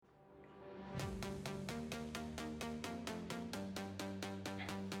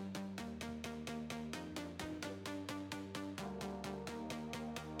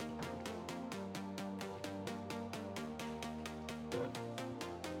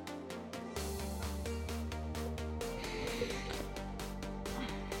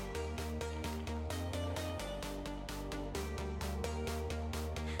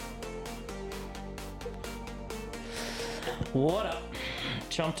What up?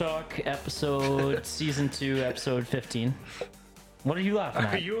 Chump Talk episode season 2 episode 15. What are you laughing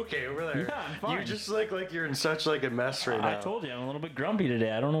at? Are you okay over there? Yeah, I'm fine. You just like you're in such like a mess right now. I told you I'm a little bit grumpy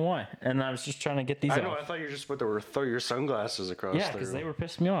today. I don't know why. And I was just trying to get these I know. off. I thought you were just about to throw your sunglasses across. Yeah, because they were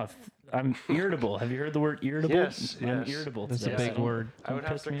pissing me off. I'm irritable. Have you heard the word irritable? Yes, I'm yes. irritable That's today. a big so word. I would don't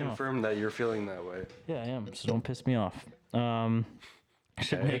have piss to me off. confirm that you're feeling that way. Yeah, I am. So don't piss me off.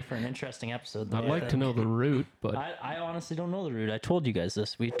 Should make for an interesting episode. Though, I'd I like to think. know the root, but I honestly don't know the root. I told you guys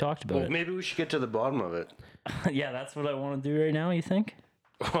this. We talked about Well, maybe we should get to the bottom of it. it. Yeah, that's what I want to do right now. You think?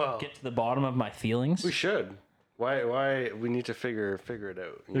 Well, Get to the bottom of my feelings. we should. Why we need to figure it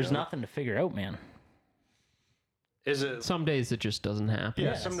out? you There's know? nothing to figure out, man. Is it? some days it just doesn't happen.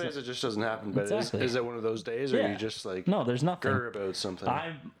 Yeah, Yeah, some so- days it just doesn't happen. But Exactly. is it one of those days, or Yeah. you just like No, there's nothing. grr about something?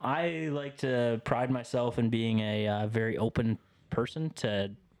 I like to pride myself in being a very open person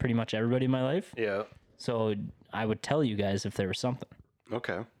to pretty much everybody in my life. Yeah. So I would tell you guys if there was something,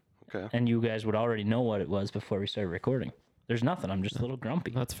 Okay. Okay. and you guys would already know what it was before we started recording. There's nothing. I'm just a little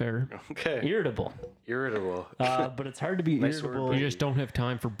grumpy, That's fair. Okay. irritable. Irritable. But it's hard to be Nice word, irritable. Brady. You just don't have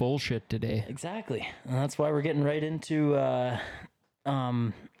time for bullshit today. Exactly, and that's why we're getting right into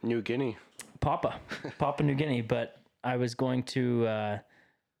New Guinea. Papua New Guinea. But I was going to.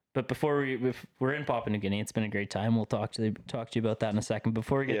 But before we're in Papua New Guinea, it's been a great time. We'll talk to you about that in a second.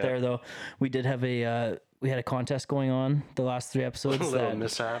 Before we get Yeah. there, though, we did have we had a contest going on the last 3 episodes. Little that-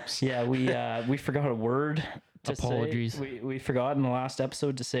 mishaps. yeah, we forgot a word to Apologies. say. We forgot in the last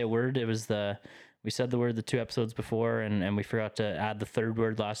episode to say a word. It was we said the word the 2 episodes before, and we forgot to add the 3rd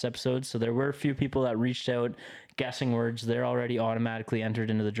word last episode. So there were a few people that reached out guessing words. They're already automatically entered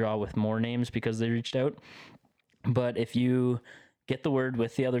into the draw with more names because they reached out. But if you get the word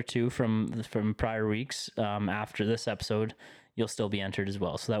with the other 2 from prior weeks after this episode, you'll still be entered as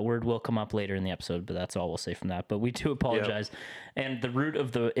well. So that word will come up later in the episode, but that's all we'll say from that. But we do apologize. And the root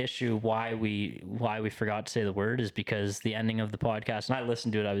of the issue why we forgot to say the word is because the ending of the podcast, and I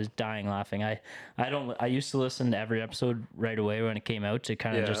listened to it, I was dying laughing. I used to listen to every episode right away when it came out to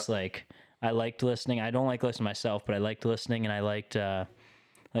kind of Yeah. just like, I liked listening. I don't like listening myself, but I liked listening, and I liked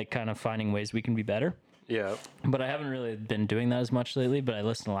like kind of finding ways we can be better. Yeah. But I haven't really been doing that as much lately. But I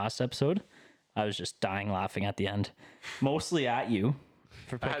listened to last episode. I was just dying laughing at the end, mostly at you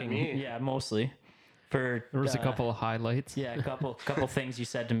for picking. me? Yeah, mostly for. There was a couple of highlights. Yeah, a couple things you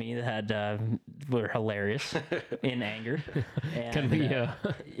said to me that had were hilarious in anger. And, Can we, yeah,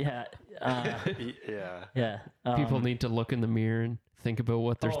 Yeah. yeah. people need to look in the mirror and think about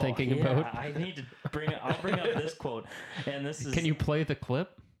what they're thinking yeah, about. I need to I'll bring up this quote, and this is. Can you play the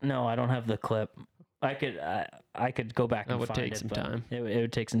clip? No, I don't have the clip. I could go back and would find take it, some but time. It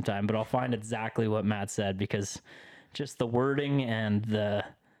would take some time, but I'll find exactly what Matt said, because just the wording and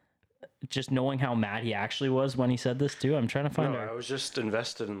just knowing how mad he actually was when he said this too. I'm trying to find No, out. I was just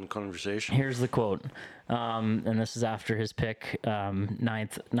invested in the conversation. Here's the quote, and this is after his pick,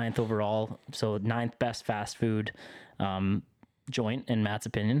 ninth overall, so 9th best fast food joint in Matt's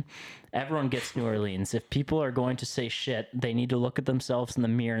opinion. Everyone gets New Orleans. If people are going to say shit, they need to look at themselves in the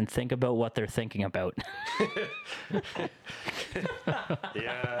mirror and think about what they're thinking about.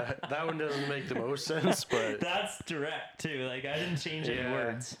 Yeah, that one doesn't make the most sense, but That's direct too. Like, I didn't change any Yeah.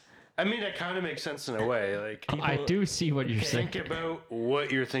 words. I mean, it kind of makes sense in a way. Like, I do see what you're saying. think about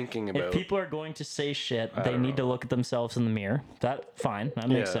what you're thinking about. If people are going to say shit, they need to look at themselves in the mirror. That fine. That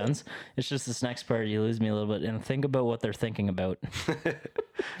makes Yeah. sense. It's just this next part you lose me a little bit, and think about what they're thinking about.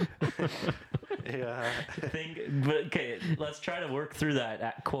 Yeah, But okay, let's try to work through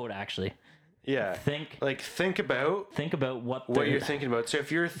that quote. Actually, yeah. think Think about what what you're thinking about. So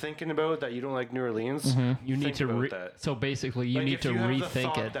if you're thinking about that you don't like New Orleans, You need think to about that. so basically you Like, need if to you have the rethink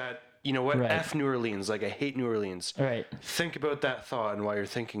thought it. That, you know what? Right. F New Orleans. Like, I hate New Orleans. Right. Think about that thought and why you're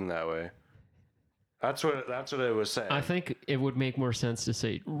thinking that way. That's what I was saying. I think it would make more sense to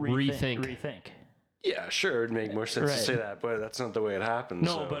say rethink. Rethink. Yeah, sure, it'd make more sense Right. to say that, but that's not the way it happens.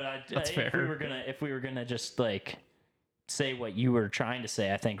 No, so. but That's if fair. we were gonna just like say what you were trying to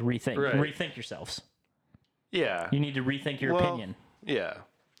say, I think rethink Right. rethink yourselves. Yeah, You need to rethink your opinion. Yeah,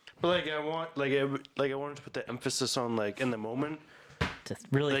 but I wanted to put the emphasis on like in the moment. To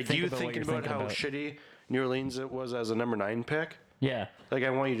really Like think you about what thinking you're about thinking how shitty New Orleans it was as a number 9 pick. Yeah. Like,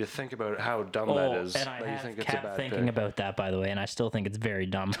 I want you to think about how dumb that is. And I that you have think it's a kept bad thinking pick. about that, by the way, and I still think it's very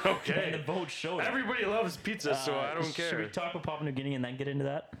dumb. Okay. And the vote showed it. Everybody loves pizza, so I don't Should we care. talk about Papua New Guinea and then get into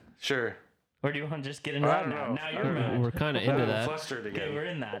that? Sure. Or do you want to just get into I that don't now? know. Now I you're don't know. mad. We're kind of I'm into that. flustered Okay, again. we're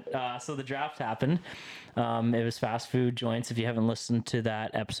in that. So the draft happened. It was fast food joints. If you haven't listened to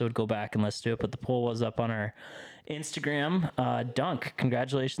that episode, go back and listen to it. But the poll was up on our Instagram. Dunk,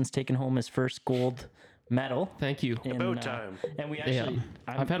 congratulations, taking home his first gold medal. Thank you. in, About time. And we Yeah. actually,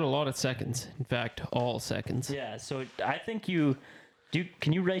 I've had a lot of seconds. In fact, all seconds. yeah. So I think you do.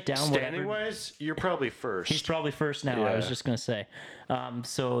 Can you write down Standing whatever? wise, you're probably first. He's probably first now. I was Yeah. just gonna say.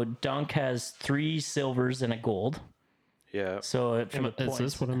 So Dunk has 3 silvers and a gold. Yeah. So for the Is points,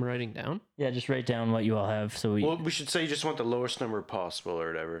 this what I'm writing down? yeah, just write down what you all have. So we Well, we should say you just want the lowest number possible or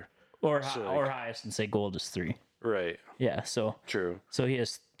whatever. or so, or highest and say gold is 3. Right. Yeah. So True. he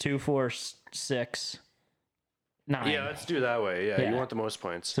has 2, 4, 6, 9. Yeah, let's do that way. Yeah, Yeah. you want the most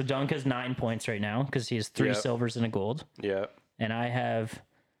points. So Dunk has 9 points right now because he has 3 Yep. silvers and a gold, Yeah. and I have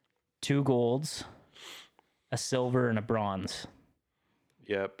 2 golds, a silver, and a bronze.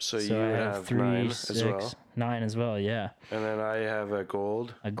 Yep. So, So you I would have have 3, 9 6, as well. 9 as well. Yeah, And then I have a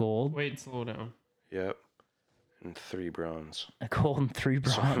gold. a gold, Wait, slow down. Yep. And 3 bronze. a gold, and 3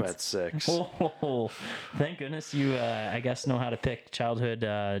 bronze. So I'm at 6. Oh, thank goodness you, I guess, know how to pick childhood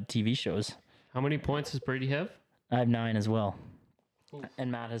TV shows. How many points does Brady have? I have 9 as well,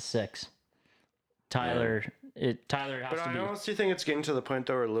 and Matt has 6. Tyler, Tyler has But to I be. honestly think it's getting to the point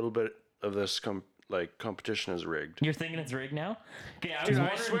though where a little bit of this competition is rigged. You're thinking it's rigged now? Okay, I was Dude, I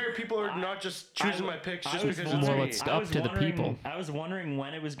wondering. swear people are not just choosing my picks I just was because wondering- it's Well, me. it's I up was to the wondering- people. I was wondering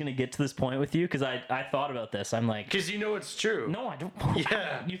when it was going to get to this point with you because I thought about this. I'm like, Because you know it's true. no, I don't.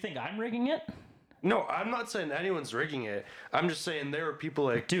 Yeah. You think I'm rigging it? No, I'm not saying anyone's rigging it. I'm just saying there are people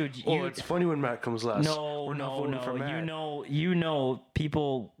like, Dude, oh, you- it's funny when Matt comes last. No, We're not no, voting for no. Matt. You know,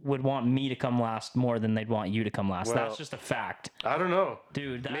 people would want me to come last more than they'd want you to come last. Well, That's just a fact, I don't know.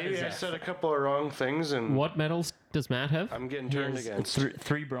 dude. That Maybe is I a said a couple of wrong things and What medals does Matt have? I'm getting he turned has against.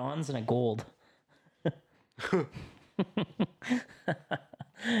 3 bronze and a gold.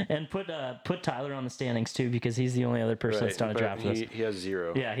 And put Tyler on the standings too because he's the only other person that's done a but draft list. he has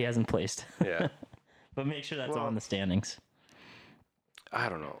 0. Yeah, he hasn't placed. Yeah. But make sure that's Well- on the standings. I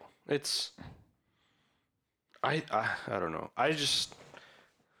don't know. It's I don't know.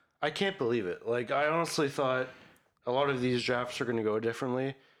 I can't believe it. Like I honestly thought a lot of these drafts are going to go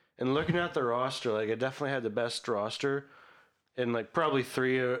differently. And looking at the roster, like it definitely had the best roster in like probably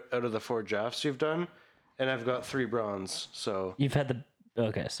 3 out of the 4 drafts you've done, and I've got 3 bronze. So You've had the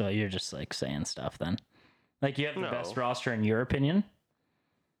okay, so you're just like saying stuff then. Like you have the No. best roster in your opinion.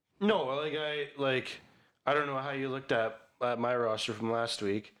 no, I don't know how you looked at my roster from last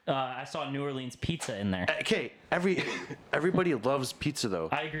week. I saw New Orleans pizza in there. Okay, everybody loves pizza though.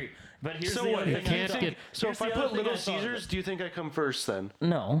 I agree, but here's So the what? other You thing. can't I thought- get- So here's if I the other put thing Little I thought of Caesars, it. do you think I come first then?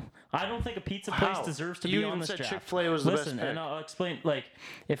 No, I don't think a pizza place How? deserves to You be even on this said draft. Chick-fil-A was the best Listen, pick. and I'll explain. Like,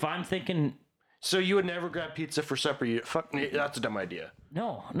 if I'm thinking, So you would never grab pizza for supper? Fuck me, that's a dumb idea.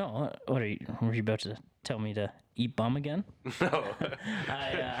 no, what are you? Were you about to tell me to eat bum again? No.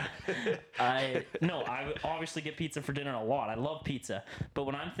 I would obviously get pizza for dinner a lot. I love pizza, but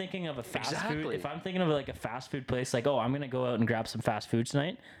when I'm thinking of a fast food, Exactly. if I'm thinking of like a fast food place, like, oh, I'm gonna go out and grab some fast food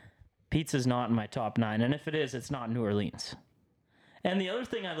tonight, pizza's not in my top 9, and if it is, it's not New Orleans. And the other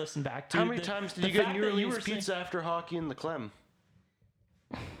thing I listened back to, How many times did you get New Orleans pizza after hockey in the Clem?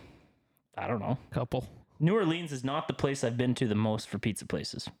 I don't know. Couple. New Orleans is not the place I've been to the most for pizza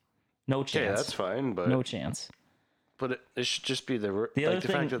places. No Okay, chance. that's fine, but No chance. it should just be the other the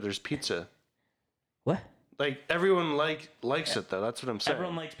thing- fact that there's pizza. What? Like everyone likes it though. That's what I'm saying.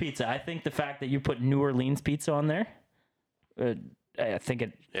 Everyone likes pizza. I think the fact that you put New Orleans pizza on there, I think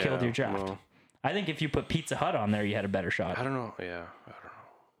it killed Yeah, your draft. well, I think if you put Pizza Hut on there, you had a better I shot. don't know. Yeah, I don't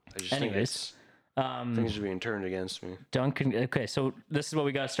know. I just Anyways, think things are being turned against me. Duncan. Okay, so this is what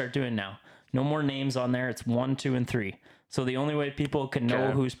we got to start doing now. No more names on there. It's 1, 2, and 3. So the only way people can know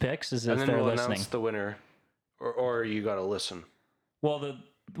Okay. whose picks is if And then they're we'll listening. announce the winner, or you got to listen. Well,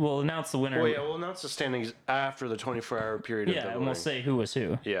 we'll announce the winner. Well, yeah, we'll announce the standings after the 24-hour period of Yeah, the and we'll voting. say who was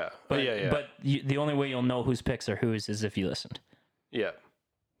who. Yeah, But yeah. but the only way you'll know whose picks are whose is if you listened. Yeah.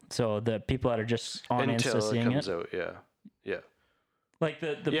 So the people that are just on Until Insta it seeing comes it, out, yeah. like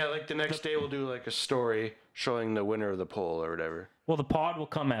the Yeah, like the next day we'll do like a story showing the winner of the poll or whatever. well, the pod will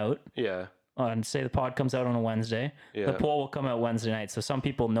come out Yeah. on say the pod comes out on a Wednesday. Yeah. The poll will come out Wednesday night, so some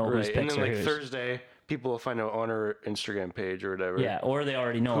people know whose Right. And picks then are like whose. Thursday, people will find out on our Instagram page or whatever. Yeah, or they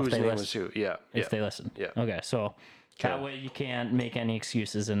already know Whose if they name listen. was who. Yeah. If Yeah. they listen. Yeah. Okay, so that Okay. way you can't make any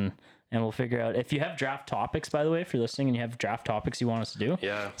excuses, and we'll figure out if you have draft topics. By the way, if you're listening and you have draft topics you want us to do,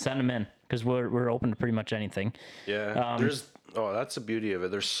 Yeah. send them in because we're open to pretty much anything. Yeah. That's the beauty of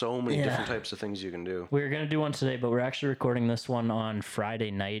it. There's so many different types of things you can do. We were gonna do one today, but we're actually recording this one on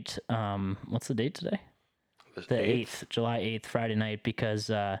Friday night. What's the date today? The 8th, July 8th, Friday night, because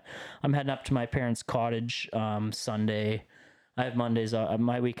I'm heading up to my parents' cottage Sunday. I have Mondays off.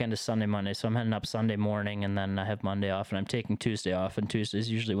 My weekend is Sunday, Monday, so I'm heading up Sunday morning, and then I have Monday off, and I'm taking Tuesday off, and Tuesday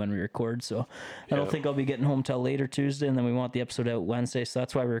is usually when we record, so I don't think I'll be getting home till later Tuesday, and then we want the episode out Wednesday, so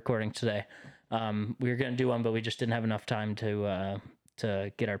that's why we're recording today. We were going to do one, but we just didn't have enough time to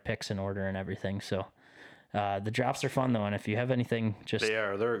get our picks in order and everything, so the drafts are fun, though, and if you have anything, just...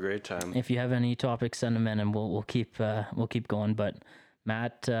 They're a great time. If you have any topics, send them in, and we'll keep going, but...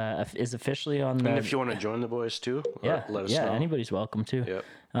 Matt is officially on the... And if you want to join the boys too, let us know. Yeah, anybody's welcome too. Yep.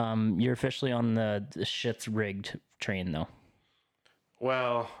 You're officially on the shit's rigged train, though.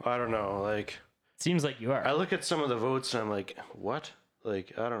 Well, I don't know. Like, it seems like you are. I look at some of the votes and I'm like, what?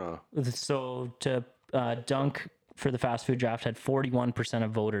 Like, I don't know. So to Dunk for the fast food draft had 41%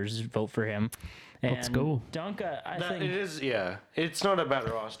 of voters vote for him. And Let's go. Dunk, I think... It is, yeah. It's not a bad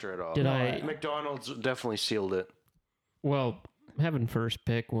roster at all. McDonald's definitely sealed it. Well, having first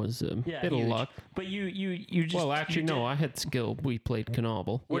pick was a bit of luck. But you just... Well, actually, no, I had skill. We played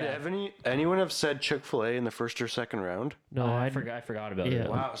Knoble. Would anyone have said Chick-fil-A in the first or second round? No, I forgot about it.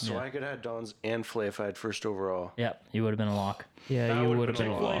 Wow, so I could have had Don's and Filet if I had first overall. Yep, you would have been a lock. Yeah, you would have been a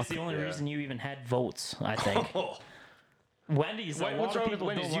Chick-fil-A lock. is the only reason you even had votes, I think. Wendy's, What's wrong with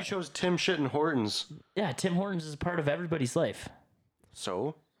Wendy's? You chose Tim Shit and Hortons. Yeah, Tim Hortons is part of everybody's life.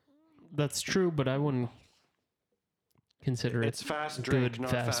 So? That's true, but I wouldn't consider It's it fast drink, good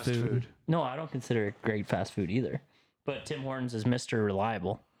not fast fast food. No, I don't consider it great fast food either. But Tim Hortons is Mr.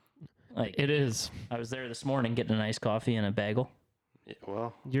 Reliable. Like, It is. I was there this morning getting an iced coffee and a bagel. Yeah,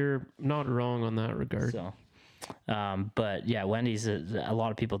 well, You're not wrong on that regard. So, but yeah, Wendy's. A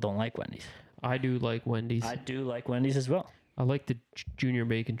lot of people don't like Wendy's. I do like Wendy's. I do like Wendy's as well. I like the junior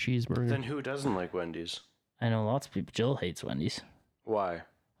bacon cheeseburger. then who doesn't like Wendy's? I know lots of people. Jill hates Wendy's. Why?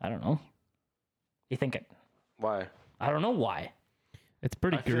 I don't know. You think it? Why? I don't know why. It's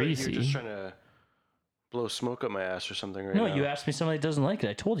pretty I feel greasy. like you're just trying to blow smoke up my ass or something right No, now. you asked me somebody that doesn't like it.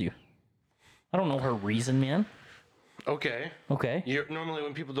 I told you. I don't know her reason, man. Okay. Okay. Normally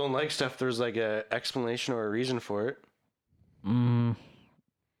when people don't like stuff, there's like a explanation or a reason for it.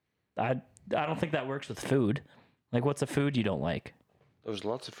 I don't think that works with food. Like, what's a food you don't like? There's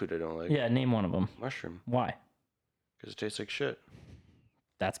lots of food I don't like. Yeah, name one of them. Mushroom. Why? Because it tastes like shit.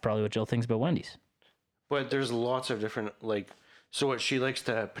 That's probably what Jill thinks about Wendy's. But there's lots of different, like, so what, she likes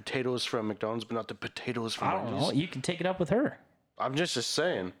the potatoes from McDonald's, but not the potatoes from I don't Wendy's? know. You can take it up with her. I'm just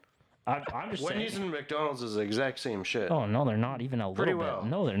saying. I'm just Wendy's saying. and McDonald's is the exact same shit. Oh, no, they're not even a Pretty little well. bit.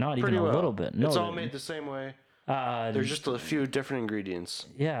 No, they're not Pretty even well. a little bit. No, It's all they're- made the same way. Uh, There's just a few different ingredients.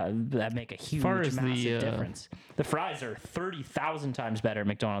 yeah, that make a huge, far as massive difference. The fries are 30,000 times better at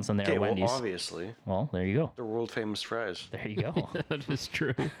McDonald's than they are Okay, well, Wendy's. obviously. Well, there you go. They're world famous fries. There you go. That is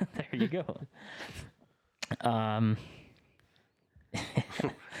true. There you go.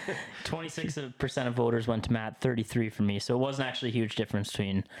 26% of voters went to Matt, 33 for me. So it wasn't actually a huge difference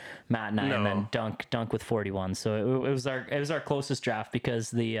between Matt and I, and then Dunk with 41. So it was our closest draft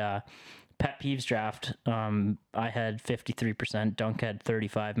because the pet peeves draft, I had 53%, Dunk had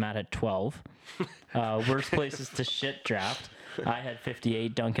 35, Matt had 12. Worst places to shit draft, I had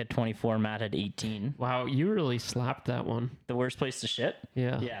 58, Dunk had 24, Matt had 18. Wow, you really slapped that one. The worst place to shit?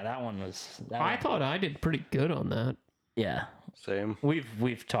 Yeah. Yeah, that one was. I thought I did pretty good on that. Yeah, Same.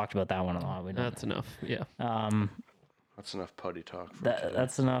 we've talked about that one a lot. We don't- That's enough. Yeah. That's enough putty talk for That, today.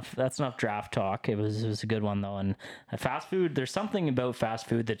 that's enough draft talk. It was a good one though. And fast food, there's something about fast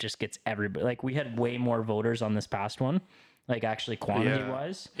food that just gets everybody. Like, we had way more voters on this past one, like actually quantity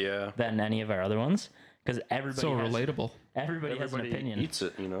wise, Yeah. than any of our other ones, because everybody So has, relatable. Everybody has an opinion. Eats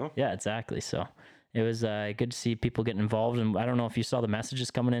it, you know? Yeah, exactly. So it was good to see people getting involved. And I don't know if you saw the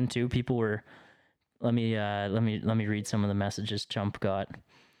messages coming in too. People were. Let me read some of the messages Chump got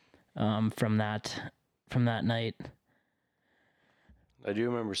from that night. I do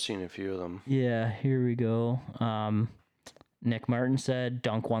remember seeing a few of them. Yeah, here we go. Nick Martin said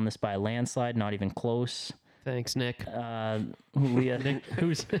Dunk won this by a landslide, not even close. Thanks, Nick. Leah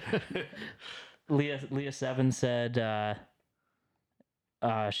Who's Leah Seven said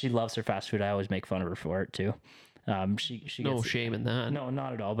she loves her fast food. I always make fun of her for it too. She no gets, shame in that. no,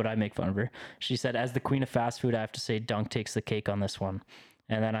 not at all, but I make fun of her. She said, as the queen of fast food, I have to say Dunk takes the cake on this one.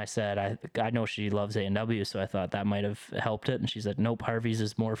 And then I said, I know she loves A&W, so I thought that might have helped it. And she said, nope, Harvey's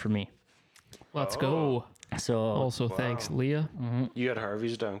is more for me. Let's go. So Also, thanks, Leah. You had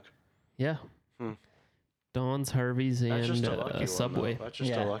Harvey's Dunk. Yeah. Don's, Harvey's, That's and just a lucky Subway. one, though. That's just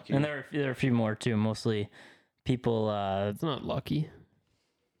yeah, a lucky. and there are a few more too. Mostly people. It's not lucky.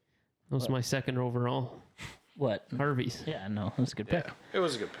 That was my second overall. What? Harvey's. Yeah, no, that's a good pick. Yeah, it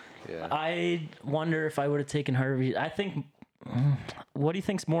was a good pick. Yeah. I wonder if I would have taken Harvey. I think. What do you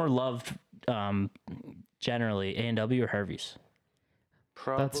think's more loved, generally, A&W or Harvey's?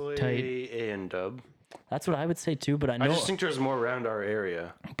 Probably tight. A&W. That's what I would say too. But I I know, just think there's more around our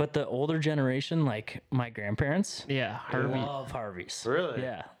area. but the older generation, like my grandparents, Yeah, Harvey. love Harvey's. Really?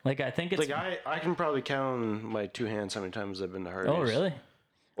 Yeah. Like I think it's. Like I can probably count on my two hands how many times I've been to Harvey's. Oh really?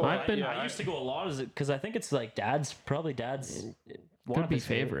 Well, I've been- I used to go a lot because I think it's like dad's one Could of be his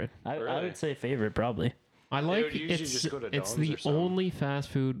favorite. I Really? would say favorite probably. I like would usually it's just go to it's Dom's the or something. only fast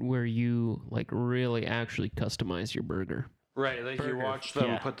food where you like really actually customize your burger. Right, like Burger. you watch them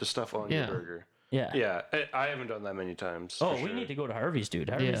Yeah. put the stuff on Yeah. your burger. Yeah. Yeah, I haven't done that many times. Oh, for we sure. need to go to Harvey's, dude.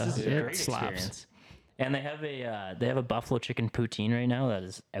 Harvey's Yeah, is a it great slaps. experience. And they have a buffalo chicken poutine right now that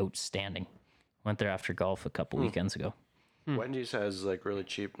is outstanding. Went there after golf a couple weekends ago. Wendy's has like really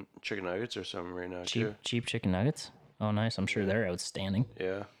cheap chicken nuggets or something right now too. Cheap chicken nuggets. Oh, nice. I'm sure they're outstanding.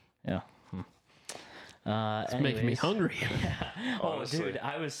 Yeah. Yeah. It's making me hungry. Oh, honestly. dude,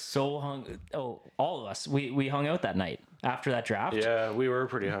 I was so hungry. Oh, all of us. We hung out that night after that draft. Yeah, we were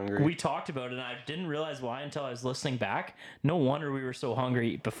pretty hungry. We talked about it, and I didn't realize why until I was listening back. No wonder we were so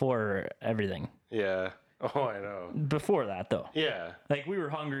hungry before everything. Yeah. Oh, I know. Before that, though. Yeah. Like, we were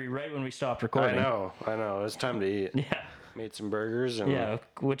hungry right when we stopped I recording. know. It's time to eat. Yeah. Made some burgers and Yeah,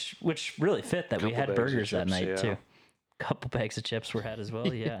 which really fit that we Couple had bags of burgers that chips, night yeah. too. Couple bags of chips were had as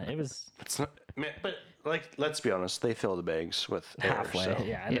well. Yeah, it was it's not. Man, but like, let's be honest, they fill the bags with air, halfway. so.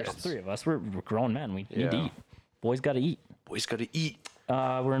 Yeah, and there's Yes. three of us. We're grown men. We need to Yeah. eat. Boys got to eat. Boys got to eat.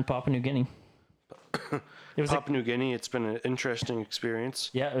 We're in Papua New Guinea. It was Papua New Guinea. It's been an interesting experience,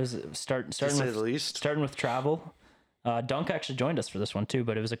 yeah. It was to starting say with the least. starting with travel. Dunk actually joined us for this one too,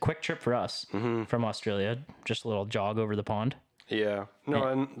 but it was a quick trip for us from Australia. Just a little jog over the pond. Yeah. No,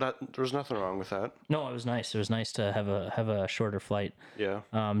 and that there's nothing wrong with that. No, it was nice. It was nice to have a shorter flight. Yeah.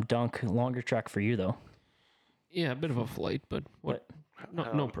 Dunk, longer trek for you though. Yeah, a bit of a flight, but what?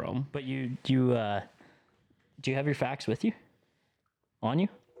 No problem. But do you have your facts with you? On you?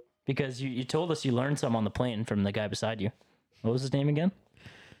 Because you told us you learned some on the plane from the guy beside you. What was his name again?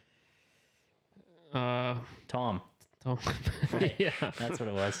 Tom. Tom. Yeah. That's what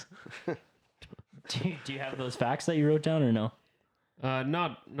it was. Do you have those facts that you wrote down or no?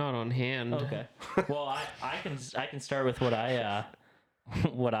 Not on hand. Okay. Well, I can start with what I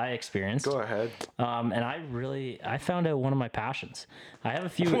experienced. Go ahead. And I found out one of my passions. I have a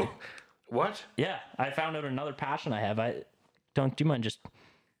few. What? Yeah, I found out another passion I have. Do you mind just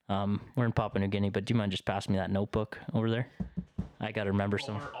we're in Papua New Guinea, but do you mind just passing me that notebook over there? I got to remember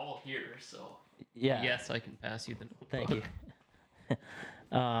some. We're all here, so Yeah. yes, I can pass you the notebook. Thank you.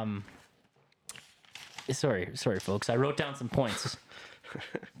 Sorry, folks. I wrote down some points.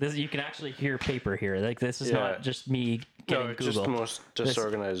 You can actually hear paper here. Like this is Yeah. not just me No, getting it's Google. just the most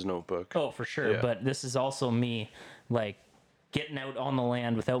disorganized notebook. Oh, for sure. Yeah. But this is also me, like getting out on the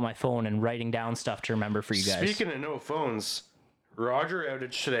land without my phone and writing down stuff to remember for you guys. Speaking of no phones, Roger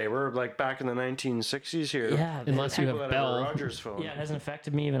outage today. We're like back in the 1960s here. Yeah, Unless you People have that have a Bell. Rogers phone. yeah, it hasn't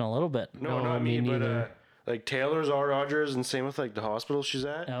affected me even a little bit. No, No, not me me, but neither. like Taylor's all Rogers, and same with like the hospital she's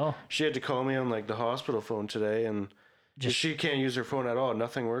at. Oh. She had to call me on like the hospital phone today, and just she can't use her phone at all.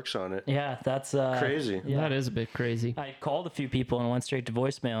 Nothing works on it. Yeah, that's Crazy. Yeah. That is a bit crazy. I called a few people and went straight to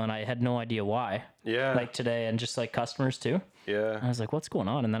voicemail, and I had no idea why. Yeah. Like today, and just like customers too. I yeah. was like, "What's going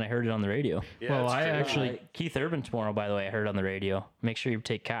on?" And then I heard it on the radio. Yeah. Well, it's I crazy. actually- Keith Urban tomorrow, by the way, I heard on the radio. Make sure you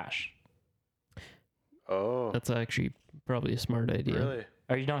take cash. Oh. That's actually probably a smart idea. Really?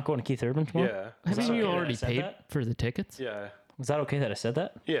 Are you not going to Keith Urban tomorrow? Yeah. Haven't that you okay that I already said paid that? for the tickets? Yeah. Was that okay that I said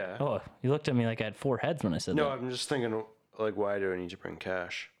that? Yeah. Oh, you looked at me like I had four heads when I said No, that. I'm just thinking like, why do I need to bring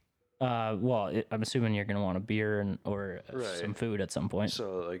cash? I'm assuming you're gonna want a beer or Right. some food at some point.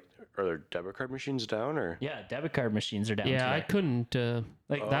 So like, are there debit card machines down or? Yeah, debit card machines are down. Yeah, today. I couldn't.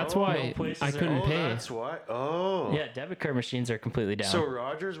 Like That's Oh, why no places I are- couldn't Oh, pay. that's why. Oh. Yeah, debit card machines are completely down. So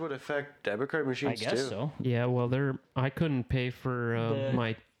Rogers would affect debit card I machines guess too. so. Yeah, well, I couldn't pay for The-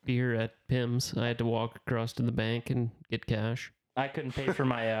 my beer at Pim's. I had to walk across to the bank and get cash. I couldn't pay for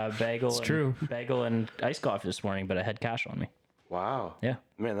my bagel. It's and, true. Bagel and iced coffee this morning, but I had cash on me. Wow. Yeah.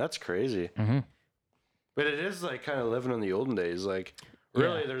 Man, that's crazy. Mm-hmm. But it is like kind of living in the olden days. Like,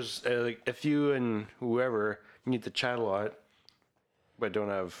 really, Yeah. there's like if you and whoever need to chat a lot, but don't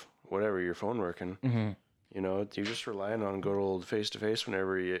have whatever your phone working, you know, you're just relying on good old face to face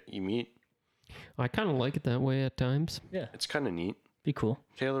whenever you meet. I kind of like it that way at times. Yeah, It's kind of neat. be cool.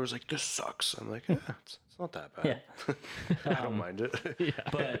 Taylor was like, "This sucks." I'm like, it's not that bad. Yeah, I don't mind it.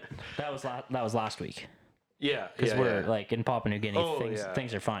 but that was last week yeah, because yeah, we're yeah. like in Papua New Guinea. Oh, things yeah.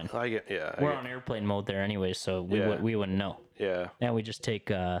 things are fine. I get, yeah, I We're get- on airplane mode there anyways, so Yeah. we wouldn't know. yeah, And we just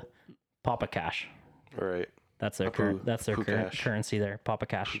take Papa Cash. all right. That's their Poo- that's their Poo current Cash. currency there, Papa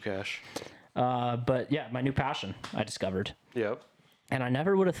Cash. Cash. But yeah, my new passion I discovered. Yep. And I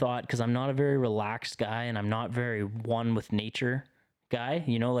never would have thought, because I'm not a very relaxed guy and I'm not very one with nature guy.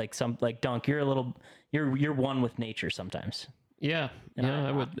 You know, like Dunk, you're one with nature sometimes. Yeah, And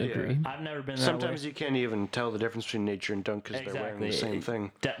I would agree. I've never been that Sometimes way. you can't even tell the difference between nature and Dunk because they're wearing the same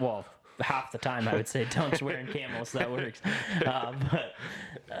thing. Well, half the time I would say Dunk's wearing camo, so that works. But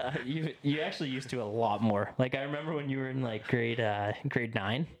you actually used to a lot more. Like I remember when you were in like grade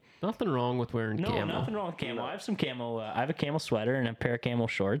 9. Nothing wrong with wearing No, camo. nothing wrong with camo. I have some camo. I have a camo sweater and a pair of camo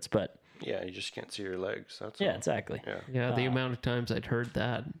shorts, but Yeah, you just can't see your legs. That's yeah, all. exactly. Yeah. Yeah, the amount of times I'd heard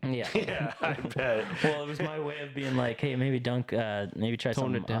that. Yeah. Yeah, I bet. Well, it was my way of being like, hey, maybe Dunk, maybe try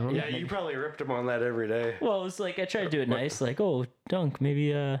Tone something. it down. Yeah, you probably ripped him on that every day. Well, it was like I tried to do it nice, like, oh, Dunk,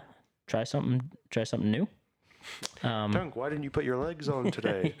 maybe try something new. Dunk, why didn't you put your legs on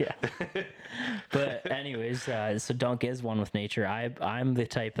today? Yeah. But anyways, so Dunk is one with nature. I'm the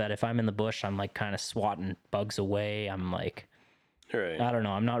type that if I'm in the bush, I'm like kind of swatting bugs away. I'm like, Right. I don't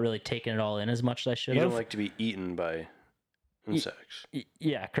know. I'm not really taking it all in as much as I should You have. don't like to be eaten by insects.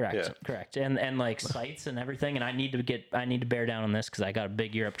 Yeah, correct, Yeah. correct. And like sites and everything. And I need to bear down on this because I got a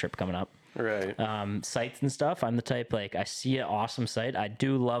big Europe trip coming up. Right. Sites and stuff. I'm the type like I see an awesome site. I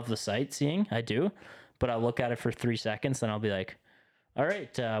do love the sightseeing. I do, but I'll look at it for 3 seconds, then I'll be like, all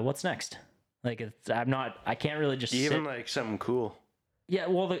right, what's next? Like I can't really just Even sit. like something cool. Yeah,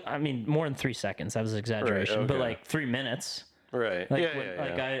 well, I mean, more than 3 seconds. That was an exaggeration, but okay. like 3 minutes. Right. Like, yeah, when, yeah,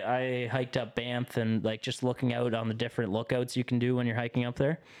 like yeah. I hiked up Banff and like just looking out on the different lookouts you can do when you're hiking up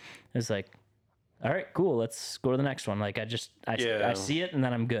there. It's like, all right, cool. Let's go to the next one. Like I Yeah. see it and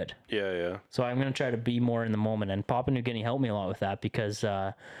then I'm good. Yeah, yeah. So I'm going to try to be more in the moment. And Papua New Guinea helped me a lot with that because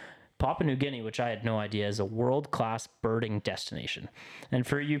Papua New Guinea, which I had no idea, is a world-class birding destination. And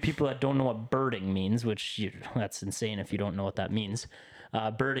for you people that don't know what birding means, that's insane if you don't know what that means,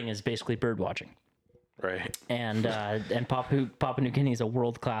 birding is basically bird watching. Right. And Papua New Guinea is a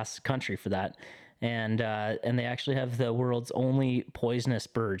world-class country for that. And they actually have the world's only poisonous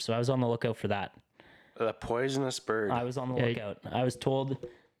bird. So I was on the lookout for that. The poisonous bird. I was on the lookout. I was told,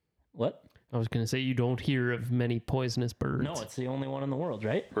 what? I was going to say you don't hear of many poisonous birds. No, it's the only one in the world,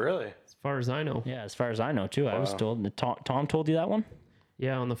 right? Really? As far as I know. Yeah, as far as I know, too. I was told. Tom told you that one?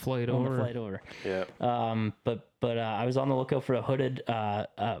 Yeah, on the flight On over. the flight over. Yeah. But I was on the lookout for a hooded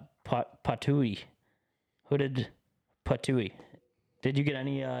patui. Hooded patui. Did you get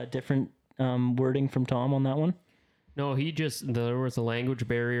any different wording from Tom on that one? No, there was a language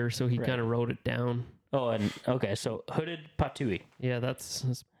barrier, so he kind of wrote it down. Oh, and okay, so hooded patui. Yeah, that's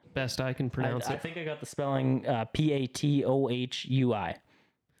as best I can pronounce I it. think I got the spelling Patohui.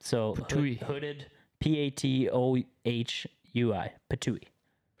 So Patui. hooded Patohui. Patui.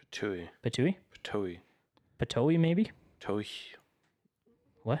 Patui. Patui? Patui. Patoi, maybe? Patui.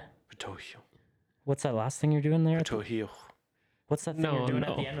 What? Patui. What's that last thing you're doing there? Patui. What's that thing No, you're doing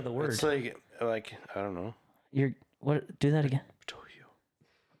no. at the end of the word? It's like I don't know. What? Do that again. Patui.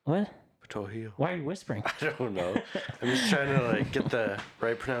 What? Patui. Why are you whispering? I don't know. I'm just trying to like get the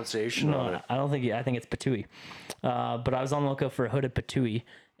right pronunciation on it. I don't think. I think it's patui. But I was on the lookout for a hooded patui,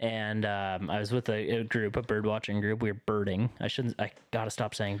 and I was with a group, a bird watching group. We were birding. I gotta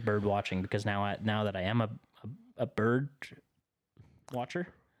stop saying bird watching because now that I am a bird watcher,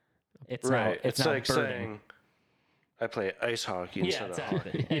 it's Right. Now, It's now like birding. saying I play ice hockey Yeah, instead of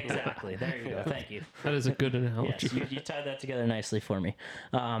exactly. hockey. Exactly. There you go. Thank you. That is a good analogy. Yes, you tied that together nicely for me.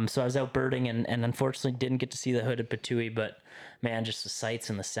 So I was out birding and unfortunately didn't get to see the hooded patui, but man, just the sights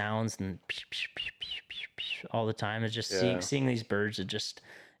and the sounds and all the time. It's just seeing these birds.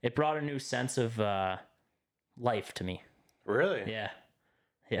 It brought a new sense of life to me. Really? Yeah.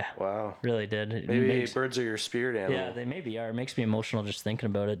 Yeah. Wow. Really did. It Maybe makes- birds are your spirit animal. yeah, they maybe are. It makes me emotional just thinking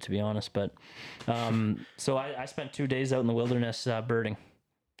about it, to be honest. But so I spent 2 days out in the wilderness birding.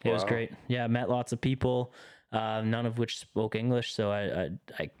 It was Wow. great. Yeah, I met lots of people, none of which spoke English. So I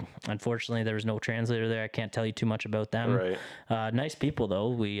unfortunately there was no translator there. I can't tell you too much about them. Right. Nice people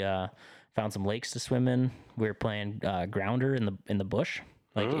though. We found some lakes to swim in. We were playing grounder in the bush,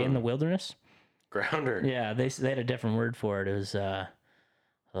 like in the wilderness. Grounder. Yeah, they had a different word for it. It was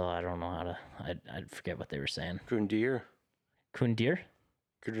I don't know how to. I forget what they were saying. Grundier. Kundir.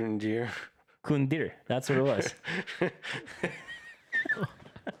 Grundier. Kundir. That's what it was.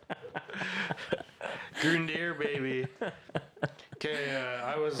 Grundier, baby. Okay,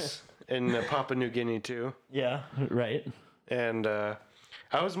 I was in Papua New Guinea too, Yeah, right. and I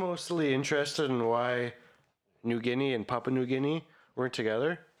was mostly interested in why New Guinea and Papua New Guinea weren't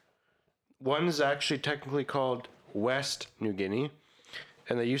together. One's actually technically called West New Guinea,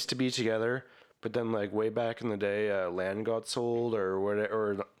 and they used to be together, but then like way back in the day, land got sold or whatever,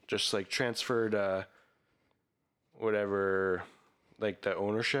 or just like transferred whatever like the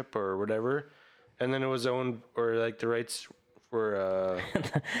ownership or whatever, and then it was owned, or like the rights were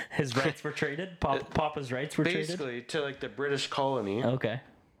His rights were traded. Papa's rights were traded. basically to like the British colony, Okay.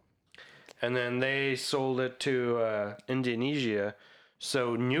 and then they sold it to Indonesia.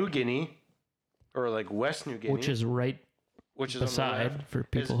 So New Guinea, or like West New Guinea, Which is right which is on the beside left, for is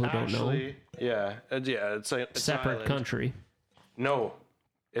people who don't know. actually- Yeah, yeah, it's like it's an Separate island. country. No,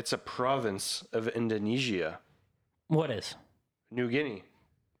 it's a province of Indonesia. What is New Guinea,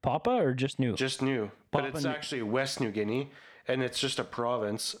 Papa or just new? just new, but Papua it's New- actually West New Guinea, and it's just a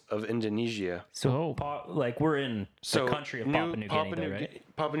province of Indonesia. So like we're in So the country of Papua New Guinea, though,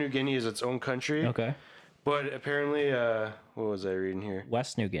 right? Papua New Guinea is its own country, Okay. but apparently, what was I reading here?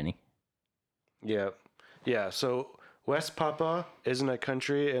 West New Guinea. Yeah, yeah. So West Papua isn't a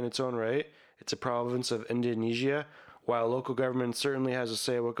country in its own right; it's a province of Indonesia. While local government certainly has a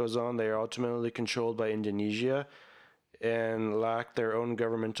say what goes on, they are ultimately controlled by Indonesia and lack their own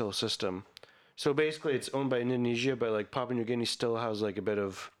governmental system. So basically, it's owned by Indonesia, but like Papua New Guinea still has like a bit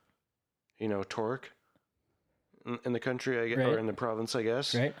of, torque in the country, I guess, or Right. in the province, I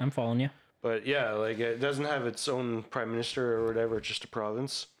guess. Right. I'm following you. But yeah, like it doesn't have its own prime minister or whatever. It's just a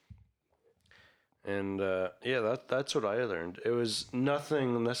province. And yeah, that's what I learned. It was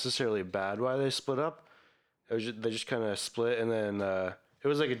nothing necessarily bad why they split up. It was they just kind of split, and then it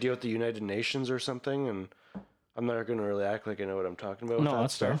was like a deal with the United Nations or something. And I'm not going to really act like I know what I'm talking about with No, that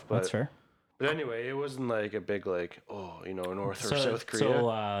that's stuff. fair. But That's fair. but anyway, it wasn't like a big North or South Korea.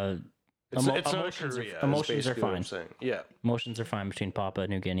 So it's not emotions Korea. is emotions are basically what I'm fine. saying. Yeah, Emotions are fine between Papua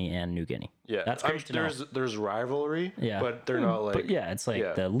New Guinea and New Guinea. yeah. That's great to know. There's rivalry. Yeah. but they're not like. But yeah, it's like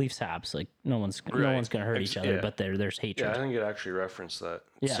yeah. the Leafs Habs. Like no one's Right. gonna hurt each other, Yeah. but there's hatred. Yeah, I think it actually referenced that.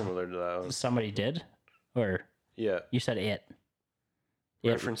 Yeah. Similar to that one. Somebody did, or Yeah. you said it. It-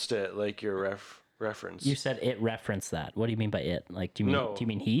 Referenced it like your reference. You said it referenced that. What do you mean by it? Like, do you mean No, do you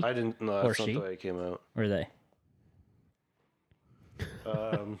mean he I didn't know. Or That's not she? the way it came out. or they?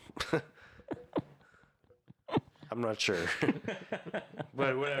 I'm not sure.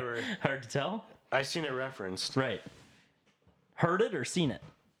 But whatever. Hard to tell. I seen it referenced. Right. Heard it or seen it?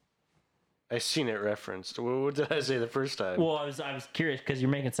 I seen it referenced. What did I say the first time? Well, I was curious because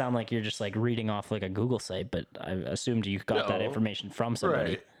you're making it sound like you're just like reading off like a Google site, but I assumed you got that No. information from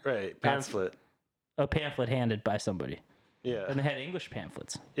somebody. Right. That's- Pamphlet. A pamphlet handed by somebody, Yeah. and they had English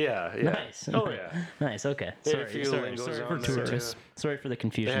pamphlets. Yeah. Nice. Oh yeah. Nice. Okay. They had a few Sorry lingos for on there, tourists. too. Sorry for the They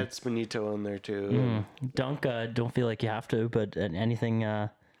confusion. had Spinito in there too. Dunk, don't feel like you have to, but anything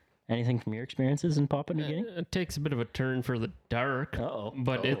from your experiences in Papua New Guinea? It takes a bit of a turn for the dark, Uh-oh.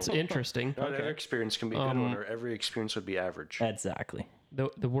 but it's interesting. Not every experience can be a good one, or every experience would be average. Exactly.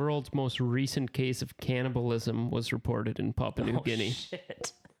 The world's most recent case of cannibalism was reported in Papua New Guinea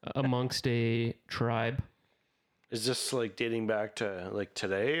Shit. amongst a tribe, Is this like dating back to like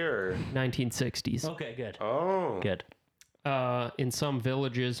today or? 1960s. Okay, good. Oh. Good. In some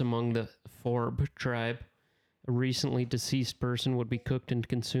villages among the Forb tribe, a recently deceased person would be cooked and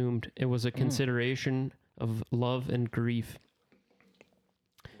consumed. It was a consideration of love and grief.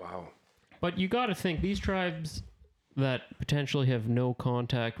 Wow. But you got to think these tribes that potentially have no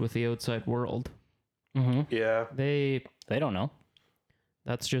contact with the outside world, Yeah. they They don't know.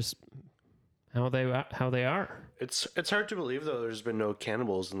 that's just how they are. It's hard to believe though. There's been no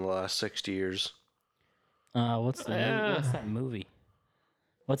cannibals in the last 60 years. What's that movie?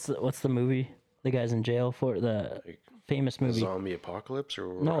 What's the movie? The guy's in jail for the famous movie. Zombie apocalypse or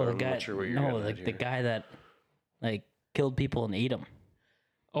No, the I'm guy. not sure what you're No, getting at the here. guy that like killed people and ate them.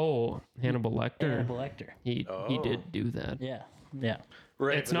 Oh, Hannibal Lecter. Hannibal Lecter. He did do that. Yeah. Yeah.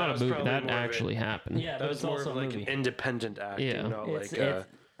 Right, It's but not that a was movie probably that more of a- actually happened. Yeah, That but was it's more also of a like movie. an independent acting, Yeah. not It's- like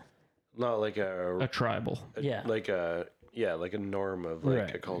not like A tribal. Yeah. like a like a norm of like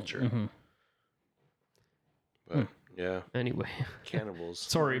Right. a culture. But yeah, Anyway, cannibals.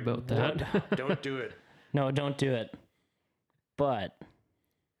 sorry about that. Don't do it. No, don't do it. But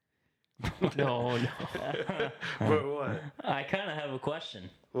no. But what? I kind of have a question.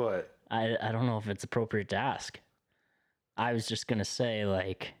 What? I don't know if it's appropriate to ask. I was just gonna say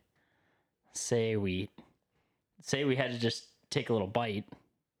like, say we had to just take a little bite.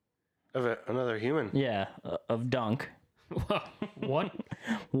 Of another human? Yeah, of Dunk. What?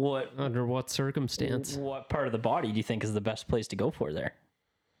 What Under what circumstance? what part of the body do you think is the best place to go for there?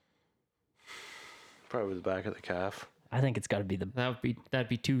 Probably the back of the calf. I think it's got to be the. That'd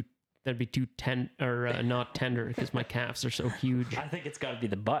be too not tender because my calves are so huge. I think it's got to be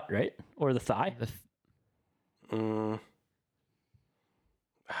the butt, right, or the thigh.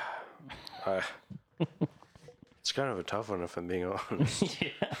 It's It's kind of a tough one if I'm being honest.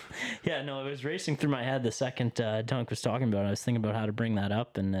 Yeah. No, it was racing through my head the second Dunk was talking about it. I was thinking about how to bring that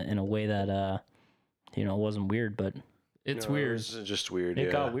up in a way that wasn't weird, but It's No, weird. It was just weird.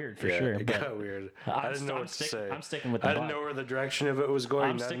 It got weird for sure, It but got weird. I didn't know what to say. I'm sticking with the I butt. didn't know where the direction of it was going. I'm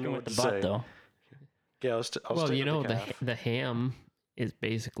I didn't sticking know with what the to butt say. though. Yeah, I'll Well, stick you with know, the calf. the ham is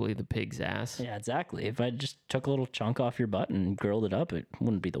basically the pig's ass. Yeah, exactly. If I just took a little chunk off your butt and grilled it up, it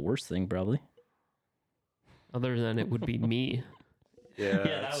wouldn't be the worst thing, probably. Other than it would be me. Yeah,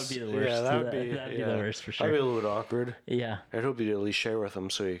 That would be the worst. Yeah, that'd be the worst for That'd be sure. a little bit awkward. Yeah, I'd hope you'd at least share with them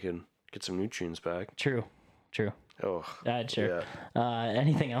so you can get some nutrients back. true. Oh, Sure. yeah.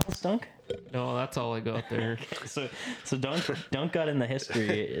 Anything else, Dunk? No, that's all I got there. So Dunk got in the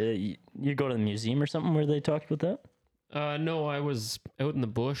history. You go to the museum or something where they talked about that? No, I was out in the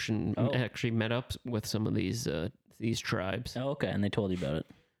bush and Oh. actually met up with some of these tribes. Oh, okay, and they told you about it.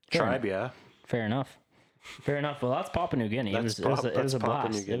 Tribe, yeah. Fair enough. Well, that's Papua New Guinea. That's It was a Papua New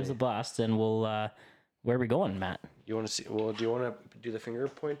blast. It was a Guinea. blast, and we'll. Where are we going, Matt? You want to see? Well, do you want to do the finger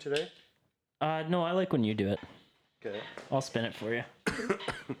point today? No, I like when you do it. Okay. I'll spin it for you.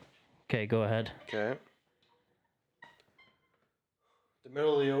 Okay, go ahead. Okay. The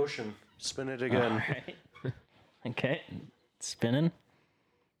middle of the ocean. Spin it again. All right. Okay, spinning.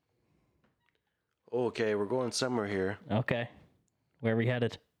 Okay, we're going somewhere here. Okay, where are we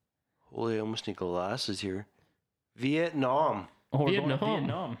headed? Holy, I almost need glasses here. Vietnam. Oh, we're Vietnam. going to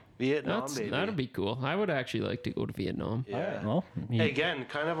Vietnam. Vietnam, baby. That'd be cool. I would actually like to go to Vietnam. Yeah. All right. Well, you- Again,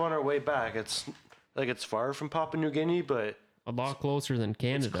 kind of on our way back. It's far from Papua New Guinea, but A lot closer than it's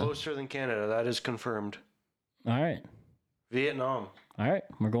Canada. closer than Canada. That is confirmed. all right. Vietnam. All right.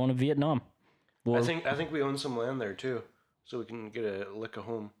 We're going to Vietnam. Well, I think we own some land there too, so we can get a lick of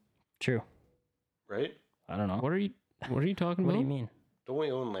home, true. right? I don't know. What are you talking What about? do you mean? Don't we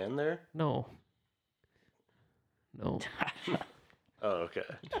own land there? No. No. Oh, okay.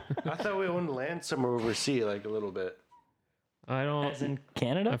 I thought we owned land somewhere overseas, like a little bit. I don't. As in I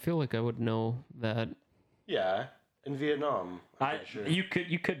Canada? feel like I would know that. Yeah, in Vietnam. I'm pretty sure. You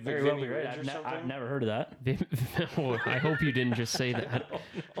could very Like well be Vimy right. Ridge or I've something? never heard of that. Oh, I hope you didn't just say that.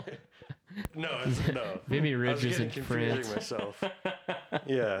 No, no. Vimy I was Ridge is getting in confusing France. myself.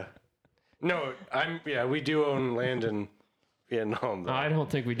 Yeah. No, we do own land in Vietnam. Though. I don't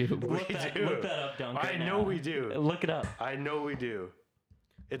think we do. Look that up, Dunk. I right know now. we do. Look it up. I know we do.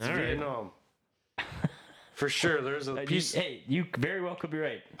 It's All right. Vietnam. For sure. There's a piece. You very well could be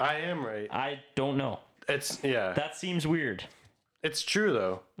right. I am right. I don't know. That seems weird. It's true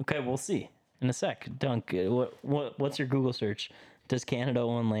though. Okay, we'll see in a sec. Dunk, what's your Google search? Does Canada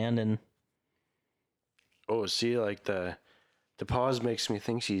own land in? Oh, see, like the pause makes me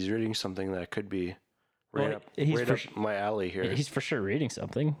think he's reading something that could be right Well, up he's right for up my alley here. He's for sure reading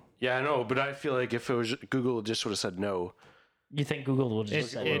something. Yeah, I know, but I feel like if it was Google, just would have said no. You think Google will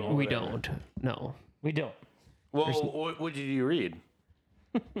just say no? We don't. No. We don't. Well, what did you read?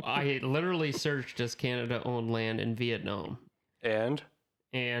 I literally searched does Canada own land in Vietnam, And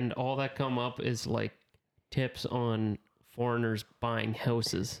and all that come up is like tips on foreigners buying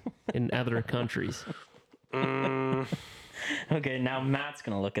houses in other countries. Okay, now Matt's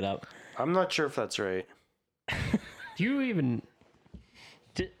gonna look it up. I'm not sure if that's right. Do you even?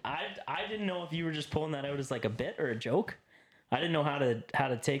 I didn't know if you were just pulling that out as like a bit or a joke. I didn't know how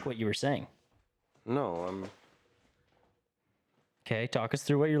to take what you were saying. No, I'm. Okay, talk us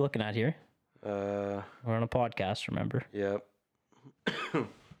through what you're looking at here. Uh, We're on a podcast, remember? yep.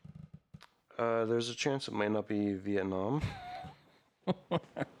 There's a chance it might not be Vietnam.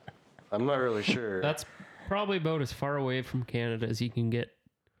 I'm not really sure. That's probably about as far away from Canada as you can get.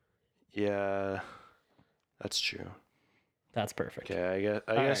 Yeah, that's true. That's perfect. Okay,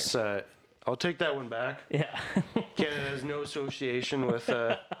 I guess I'll take that one back. Yeah. Canada has no association with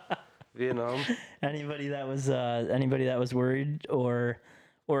Vietnam. anybody that was worried or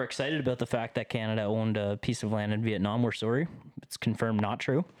excited about the fact that Canada owned a piece of land in Vietnam, we're sorry. It's confirmed not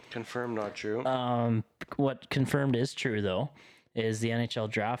true. Confirmed, not true. What confirmed is true though is the NHL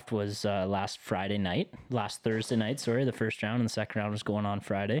draft was last Thursday night. The first round and the second round was going on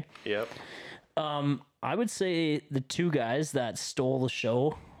Friday. Yep. I would say the two guys that stole the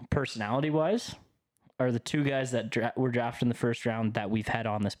show personality-wise are the two guys that were drafted in the first round that we've had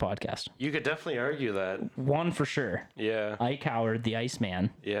on this podcast. You could definitely argue that. One for sure. Yeah. Ike Howard, the Iceman.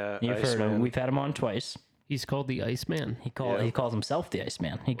 Yeah. You've heard of him. Iceman. We've had him on twice. He's called the Iceman. He calls himself the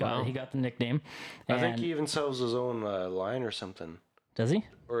Iceman. He got the nickname. I think And he even sells his own line or something. Does he?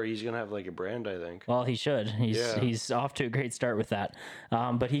 Or he's gonna have like a brand, I think. Well, he should. He's off to a great start with that.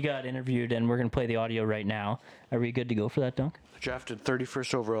 But he got interviewed, and we're gonna play the audio right now. Are we good to go for that, Dunk? Drafted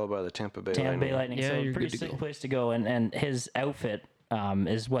 31st overall by the Tampa Bay Tampa Bay Lightning. Lightning. Yeah, So you're pretty good to sick go. place to go. And his outfit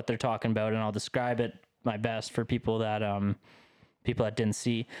is what they're talking about, and I'll describe it my best for people that didn't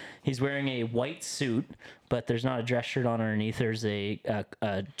see. He's wearing a white suit, but there's not a dress shirt on underneath. There's a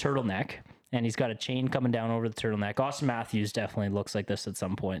turtleneck, and he's got a chain coming down over the turtleneck. Austin Matthews definitely looks like this at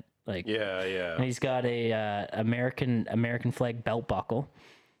some point. Like, Yeah, and yeah. he's got a American flag belt buckle,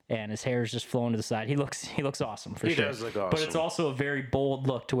 and his hair is just flowing to the side. He looks awesome for He sure. does look But it's awesome. also a very bold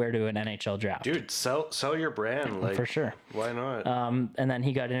look to wear to an NHL draft. Dude, sell your brand, like for sure. Why not? And then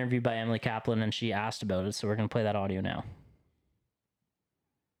he got interviewed by Emily Kaplan, and she asked about it. So we're gonna play that audio now.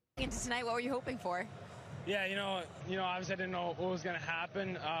 Into tonight, what were you hoping for? Yeah, obviously I didn't know what was going to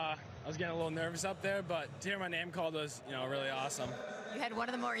happen. I was getting a little nervous up there, but to hear my name called was, really awesome. You had one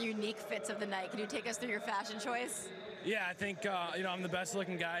of the more unique fits of the night. Can you take us through your fashion choice? Yeah, I think, I'm the best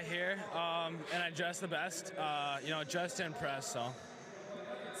looking guy here, and I dress the best, just to impress, so.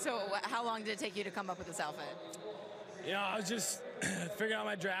 So how long did it take you to come up with this outfit? I was just figuring out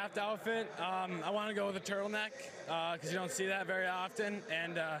my draft outfit. I want to go with a turtleneck, because you don't see that very often,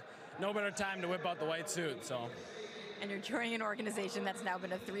 and no better time to whip out the white suit, so. And you're joining an organization that's now been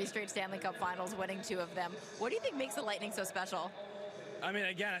to 3 straight Stanley Cup finals, winning 2 of them. What do you think makes the Lightning so special? I mean,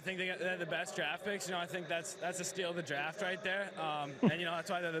 again, I think they're the best draft picks. I think that's a steal of the draft right there. And, that's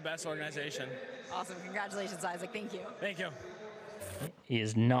why they're the best organization. Awesome. Congratulations, Isaac. Thank you. Thank you. He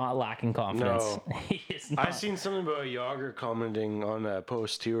is not lacking confidence. No. He is not. I seen something about Yager commenting on that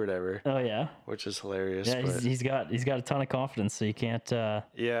post too, or whatever, Oh yeah. which is hilarious. Yeah, but he's got a ton of confidence, so you can't.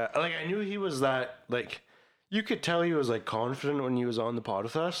 yeah, like I knew he was that. Like you could tell he was like confident when he was on the pod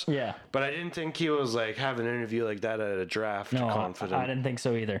with us. Yeah. But I didn't think he was like having an interview like that at a draft. No, confident. I didn't think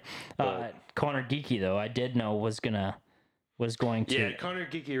so either. Connor Geeky though, I did know was going to. Yeah, Connor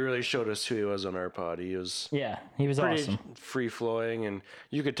Geeky really showed us who he was on our pod. He was Yeah, he was pretty awesome free flowing, and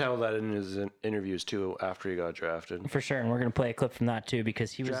you could tell that in his interviews too after he got drafted. for sure. And we're gonna play a clip from that too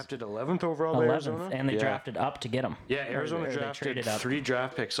because he was Drafted 11th overall by 11th, Arizona, and they yeah. drafted up to get him. Yeah, Arizona Or they drafted traded up. 3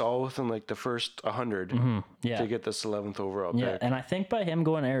 draft picks all within like the first 100 Yeah, to get this 11th overall yeah, pick. and I think by him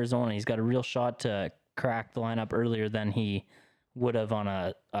going to Arizona, he's got a real shot to crack the lineup earlier than he would have on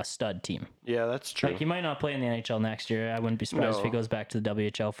a stud team. Yeah, that's true. Like he might not play in the NHL next year. I wouldn't be surprised if he No. goes back to the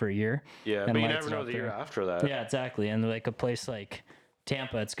WHL for a year. Yeah, and but you lights never it know up the year there. after that. Yeah, exactly. And like a place like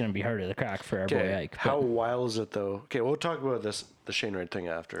Tampa, it's going to be harder to crack for our boy Okay, Ike. how but- wild is it though? Okay, we'll talk about the Shane Wright thing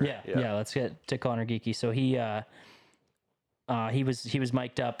after. Yeah. Let's get to Connor Geeky. So he was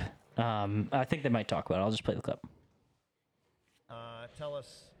mic'd up. I think they might talk about it. I'll just play the clip. Tell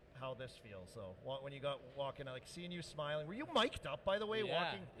us how this feels. So when you got walking, like seeing you smiling, were you mic'd up by the way?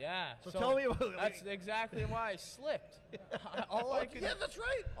 Walking. Yeah. So tell me about That's exactly why I slipped. all I could, yeah, that's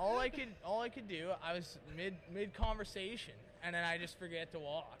right. all I could do. I was mid conversation, and then I just forget to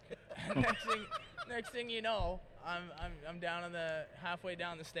walk. next thing you know, I'm down on the halfway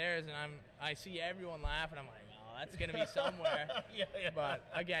down the stairs, and I see everyone laughing. I'm like, oh, that's gonna be somewhere. Yeah. But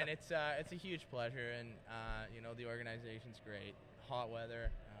again, it's a huge pleasure, and the organization's great. Hot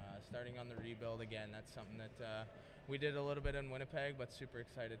weather, starting on the rebuild again. That's something that we did a little bit in Winnipeg, but super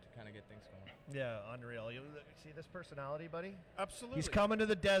excited to kind of get things going. Yeah, unreal. You see this personality, buddy? Absolutely. He's coming to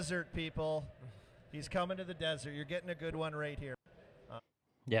the desert, people. He's coming to the desert. You're getting a good one right here.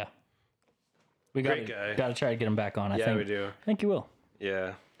 Yeah. We Great guy. Got to try to get him back on. I Yeah, think we do. I think you will.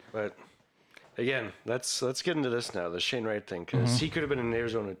 Yeah, but again, let's get into this now, the Shane Wright thing, because he could have been in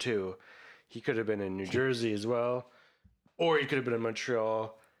Arizona too. He could have been in New Jersey as well, or he could have been in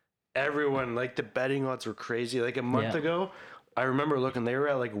Montreal. Everyone, like the betting odds were crazy. Like a month Yeah. ago, I remember looking, they were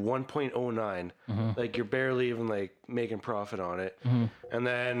at like 1.09. Like you're barely even like making profit on it. And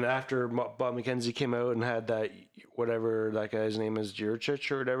then after Bob McKenzie came out and had that, whatever that guy's name is, Jurcic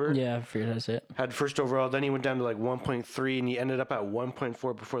or whatever. Yeah, I figured that's it. Had first overall, then he went down to like 1.3, and he ended up at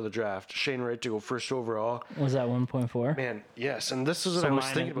 1.4 before the draft. Shane Wright to go first overall. Was that 1.4? Man, yes, and this is what So I was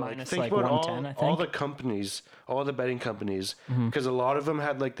minus- thinking about. minus Think like about 110, I all think? the companies, all the betting companies, because a lot of them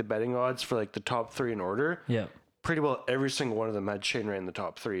had like the betting odds for like the top 3 in order. Yeah. Pretty well every single one of them had Shane Wright in the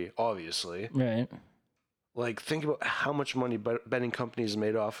top 3, obviously. Right. Like, think about how much money betting companies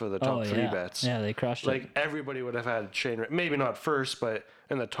made off of the top 3 yeah. bets. Yeah, they crushed it Like, everybody would have had Shane Wright. Maybe not first, but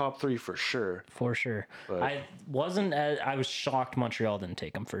in the top 3 for sure. for sure. But- I was shocked Montreal didn't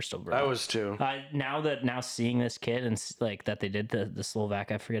take him first overall. I was too. Now seeing this kid and like that they did the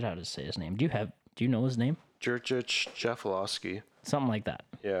Slovak, I forget how to say his name. Do you know his name? Jurcic, Jefalowski. Something like that.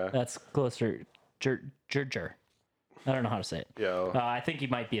 Yeah. That's closer. Jurger. I don't know how to say it. Yeah. I think he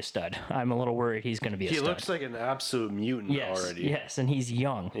might be a stud. I'm a little worried he's going to be a He stud. looks like an absolute mutant yes, already. Yes, and he's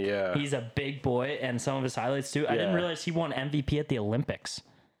young. Yeah. He's a big boy, and some of his highlights too. I didn't Yeah. realize he won MVP at the Olympics.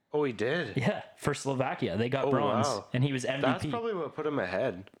 Oh, he did? Yeah, for Slovakia. They got Oh, bronze, wow. and he was MVP. That's probably what put him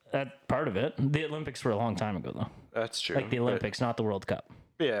ahead. That part of it. The Olympics were a long time ago, though. That's true. Like the but- Olympics, not the World Cup.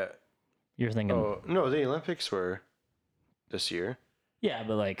 Yeah. You're thinking, Oh, no, the Olympics were this year, yeah,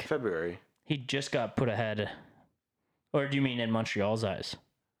 but like February. he just got put ahead. Or do you mean in Montreal's eyes?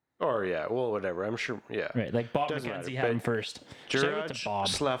 Or, yeah, well, whatever. I'm sure, yeah. Right, like Bob Doesn't McKenzie matter, had him but first. Shout out to Juraj Bob.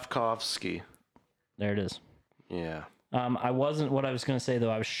 Slavkovsky. There it is. Yeah. I wasn't. What I was going to say though,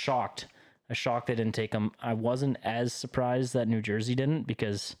 I was shocked. I was shocked they didn't take him. I wasn't as surprised that New Jersey didn't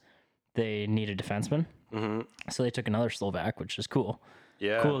because they needed defensemen. Mm-hmm. So they took another Slovak, which is cool.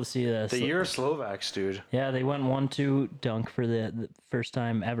 Yeah. Cool to see the year of Slovaks, dude. Yeah, they went 1-2 dunk for the first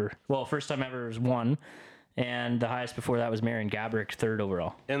time ever. Well, first time ever was 1, and the highest before that was Marian Gaborik, 3rd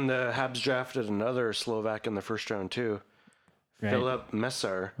overall. And the Habs drafted another Slovak in the first round, too. Right. Philip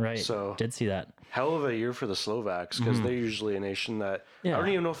Mesar. Right. So, Did see that. hell of a year for the Slovaks because they're usually a nation that Yeah. I don't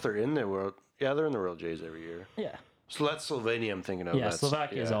even know if they're in the World. Yeah, they're in the World Jays every year. Yeah. So that's Slovenia I'm thinking of. Yeah, That's,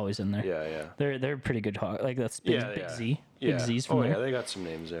 Slovakia is yeah. always in there. Yeah, yeah. They're pretty good. Like that's big, Yeah, big yeah. Z. Yeah. Big Z's from oh, there. yeah, they got some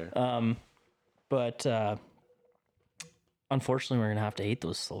names there. But unfortunately, we're gonna have to hate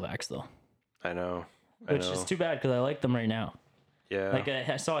those Slovaks though, I know. which is too bad because I like them right now. Yeah. Like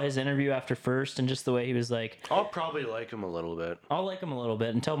I saw his interview after first, and just the way he was like, I'll probably like him a little bit. I'll like him a little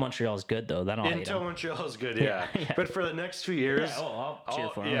bit until Montreal's good though. Then I'll hate Until him. Montreal's good, yeah. Yeah. But for the next few years, Yeah, I'll cheer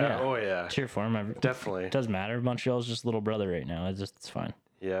for him. Yeah, Yeah. oh yeah. Cheer for him. Definitely. It doesn't matter. Montreal's just little brother right now. It's fine.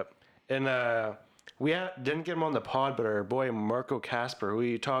 Yep. And we didn't get him on the pod, but our boy Marco Casper, who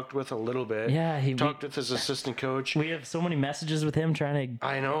we talked with a little bit. Yeah, he talked with his assistant coach. We have so many messages with him trying to.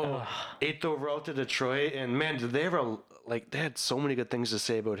 I know. 8th overall to Detroit, and man, did they ever they had so many good things to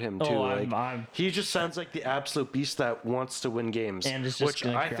say about him too. Oh, like, he just sounds like the absolute beast that wants to win games, And is just which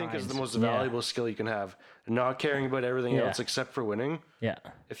gonna I think is the grind. most Yeah. valuable skill you can have. Not caring about everything Yeah. else except for winning. Yeah.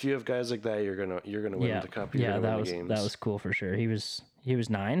 If you have guys like that, you're gonna win Yeah. the cup. You're Yeah. gonna That win was the games. that was cool for sure. He was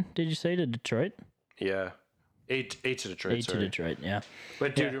 9. Did you say to Detroit? Yeah. 8 to Detroit. 8 to sorry. Detroit. Yeah.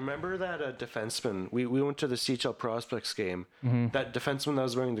 But dude, Yeah. remember that defenseman? We went to the CHL Prospects game. That defenseman that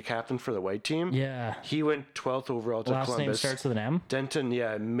was wearing the captain for the white team. Mm-hmm. Yeah. He went 12th overall to Last name Columbus. starts with an M. Denton,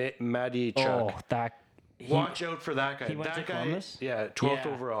 yeah, Matty Chuck. Oh, that. Watch out for that guy. he went that to guy, Columbus? yeah, 12th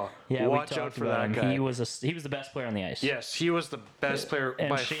Yeah. overall. Yeah, Watch we out talked for about that him. guy. He was the best player on the ice. Yes, he was the best player and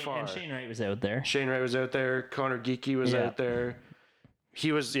by Shane, far. And Shane Wright was out there. Shane Wright was out there. Connor Geeky was Yeah. out there.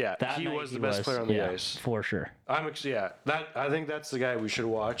 He was, yeah, That he night was the best player on the yeah, ice. for sure. I think that's the guy we should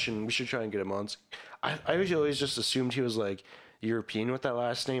watch, and we should try and get him on. I always just assumed he was like European with that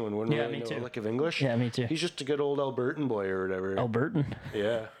last name and wouldn't Yeah, really me know too. a lick of English. Yeah, me too. He's just a good old Albertan boy or whatever. Albertan.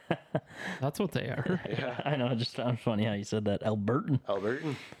 Yeah, That's what they are. I know. I just found it funny how you said that. Albertan.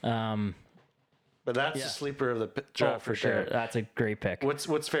 Albertan. Um, But that's Yeah. the sleeper of the oh, draft for right sure. there. That's a great pick.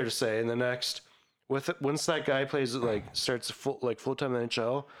 What's fair to say? In the next, once that guy plays starts full time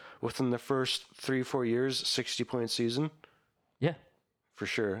NHL within the first 3-4 years, 60-point season Yeah. for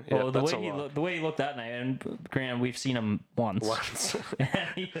sure. Yeah, Well, the that's way a lot. the way he looked that night, and granted, we've seen him once. Once.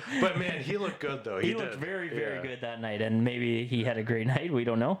 he, But man, he looked good though. he looked very, very Yeah. good that night, and maybe he had a great night. We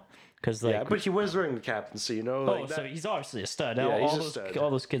don't know, because like, Yeah, but he was wearing the captaincy, you know. oh, Like so that, he's obviously a stud. Yeah, he's all a those stud.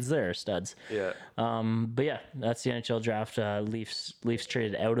 all those kids there are studs. yeah. But yeah, that's the NHL draft. Leafs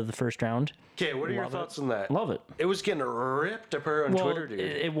traded out of the first round. Okay, what are your Love it. thoughts on that? Love it. It was getting ripped apart on Well, Twitter, dude.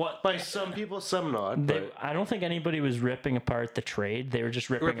 it what By some people, some not. But I don't think anybody was ripping apart the trade. They were just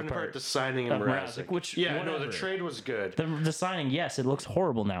ripping, ripping apart the signing of of Mrazek. Mrazek, which, yeah, no, the whatever. trade was good. the signing. Yes, it looks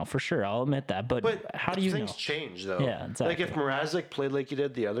horrible now for sure. I'll admit that. But, how do you things know? change though? Yeah, Like if exactly. Mrazek played like he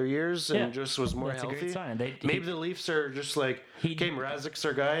did the other years and Yeah, just was more that's a healthy, great sign. maybe the Leafs are just like, okay, Mrazek's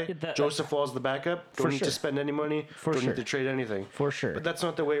our guy. That- Joseph Wall's the backup. Don't For need to sure. spend any money. For don't sure. need to trade anything. For sure. But that's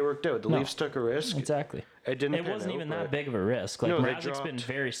not the way it worked out. The No. Leafs took a risk. Exactly. It didn't. It pan wasn't out, even but- that big of a risk. Like No, they Mrazek's been dropped-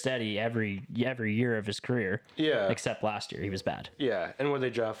 very steady every year of his career. Yeah. Except last year, he was bad. Yeah, and when they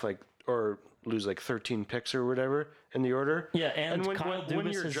draft or lose 13 picks or whatever in the order. Yeah, and when, Kyle when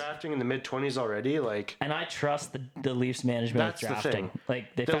Dubas you're is- drafting in the mid-20s already, like And I trust the Leafs management That's with the drafting. thing.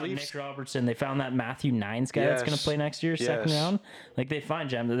 Like they The found Leafs- Nick Robertson, they found that Matthew Nines guy that's going to Yes. play next year, second Yes. round. Like they find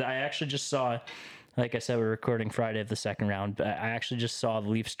gems. I actually just saw, like I said, we're recording Friday of the second round. But I actually just saw the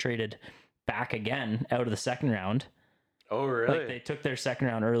Leafs traded back again out of the second round. oh really? Like they took their second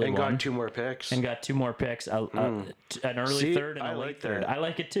round early and one got 2 more picks. and got 2 more picks, an early See, third and I a late like third. that. I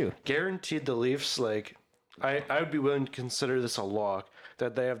like it too. Guaranteed the Leafs, I would be willing to consider this a lock.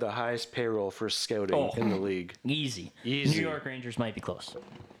 that they have the highest payroll for scouting in the league. Easy. Easy. New York Rangers might be close.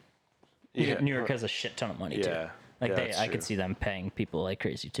 Yeah. New York has a shit ton of money too. Yeah. Like Yeah, I that's could true. see them paying people like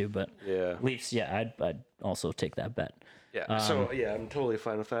crazy too. But Yeah. Leafs, yeah, I'd also take that bet. Yeah. So yeah, I'm totally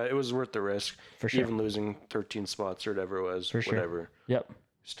fine with that. It was worth the risk. For sure. Even losing 13 spots or whatever it was. For sure. Whatever. Yep.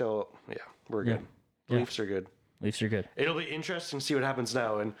 Still, yeah, we're good. Yeah. Leafs are good. Leafs are good. It'll be interesting to see what happens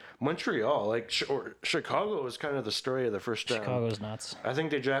now. And Montreal, like Chicago, was kind of the story of the first round. Chicago's nuts. I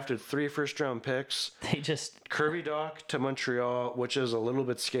think they drafted 3 first-round picks. They just Kirby Doc to Montreal, which is a little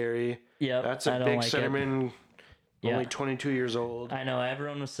bit scary. Yep, That's I a don't big like it. centerman, Yeah. only 22 years old. I know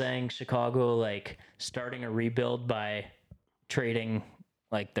everyone was saying Chicago like starting a rebuild by trading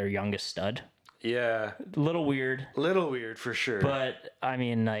like their youngest stud. Yeah, A little weird, little weird for sure. but I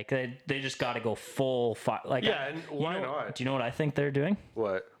mean like they just got to go full like Yeah, and why you know, not? Do you know what I think they're doing?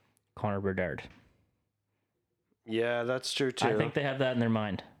 What? Connor Bedard. Yeah, that's true too. I think they have that in their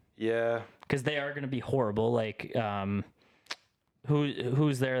mind yeah, because they are going to be horrible. Like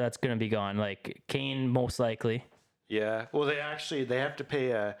who's there that's going to be gone? Like Kane most likely. yeah. Well, they have to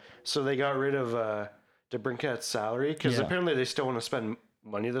pay. So they got rid of DeBrincat's salary because Yeah. apparently they still want to spend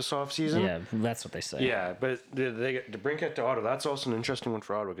money this offseason. Yeah, that's what they say. Yeah, but they get DeBrincat to Ottawa. That's also an interesting one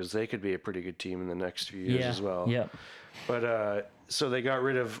for Ottawa because they could be a pretty good team in the next few years Yeah. as well. Yep. But so they got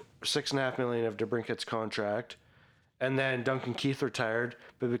rid of $6.5 million of DeBrincat's contract, and then Duncan Keith retired.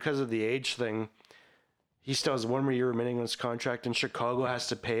 But because of the age thing, he still has 1 more year remaining on his contract, and Chicago has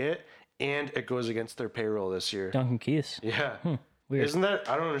to pay it, and it goes against their payroll this year. Duncan Keith. Yeah, Weird. isn't that?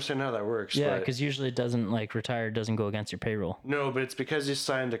 I don't understand how that works. Yeah, but because usually it doesn't like retired doesn't go against your payroll. no, but it's because he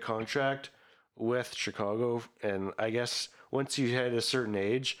signed a contract with Chicago, and I guess once you hit a certain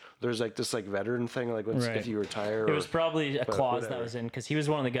age, there's like this like veteran thing, like once, Right. if you retire. It was probably a clause that whatever. was in because he was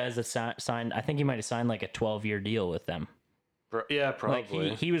one of the guys that signed. I think he might have signed like a 12-year deal with them. Yeah, Like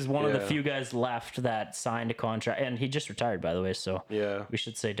probably. he was one of the Yeah. few guys left that signed a contract, and he just retired, by the way. So Yeah. we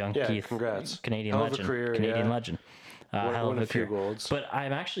should say Duncan Yeah, Keith, congrats. Canadian Hell of a legend, career, Canadian yeah. legend. Won- Hell won of a few career. golds. But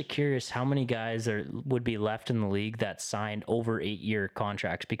I'm actually curious how many guys would be left in the league that signed over 8-year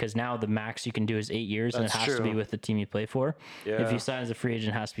contracts because now the max you can do is 8 years and it That's has to be true. with the team you play for. Yeah. If you sign as a free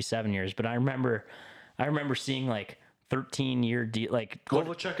agent, it has to be 7 years. But I remember seeing like 13-year deal, like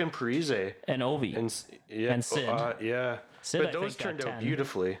Kovalchuk and Parise. and Ovi. And Sid. Yeah. Sid, but I those think, got turned out 10.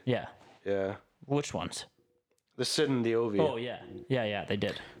 beautifully. Yeah. Yeah. Which ones? The Sid and the Ovi. Oh yeah, they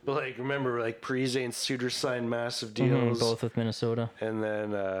did. But like, remember, like Parise and Suter signed massive deals. Both with Minnesota. And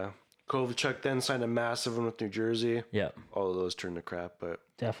then Kovalchuk then signed a massive one with New Jersey. Yeah, All of those turned to crap. But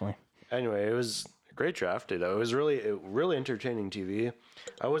definitely. anyway, it was a great draft day, though. It was really entertaining TV.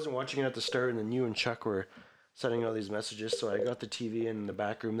 I wasn't watching it at the start, and then you and Chuck were sending all these messages, so I got the TV in the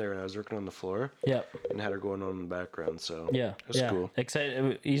back room there, and I was working on the floor Yep. and had her going on in the background. So Yeah, it was yeah. cool.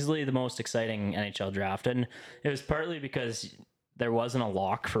 Easily the most exciting NHL draft, and it was partly because there wasn't a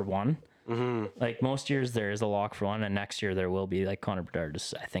lock for one. Mm-hmm. Like most years, there is a lock for one, and next year there will be. Like Connor Bedard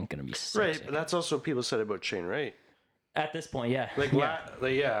is, I think, going to be sexy. Right, but that's also what people said about Shane Wright. At this point. Yeah, Like,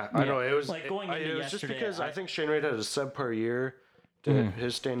 yeah. I know it was Like, going into it was just yesterday, because I think Shane Wright had a subpar year to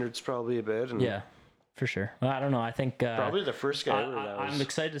his standards probably a bit, and Yeah, for sure. Well, I don't know. I think probably the first guy ever that was. I'm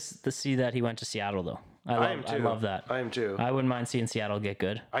excited to see that he went to Seattle, though. I am too. I love that. I am too. I wouldn't mind seeing Seattle get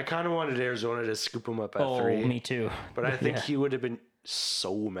good. I kind of wanted Arizona to scoop him up at Oh, 3, me too. but I think Yeah. he would have been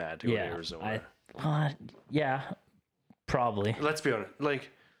so mad to go to Yeah, Arizona. yeah, probably. Let's be honest. Like,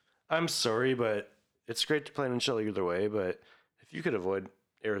 I'm sorry, but it's great to play in NHL either way. But if you could avoid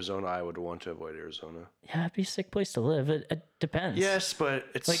Arizona, I would want to avoid Arizona. Yeah, it'd be a sick place to live. It depends. Yes, but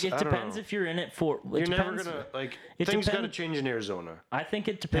it's Like it I don't depends know. if you're in it for. You're never depends. gonna like it things got to depend- change in Arizona. I think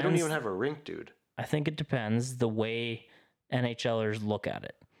it They depends. don't even have a rink, dude. I think it depends the way NHLers look at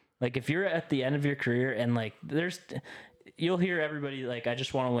it. Like if you're at the end of your career and like you'll hear everybody like, I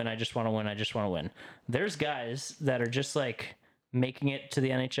just want to win, I just want to win, I just want to win. There's guys that are just like making it to the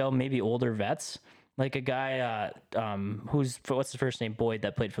NHL, maybe older vets. Like a guy what's his first name? Boyd,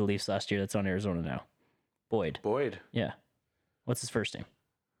 that played for the Leafs last year, that's on Arizona now. Boyd. Yeah. What's his first name?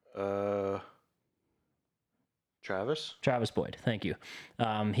 Travis. Travis Boyd. Thank you.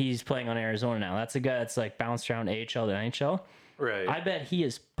 He's playing on Arizona now. That's a guy that's like bounced around AHL to NHL. Right. I bet he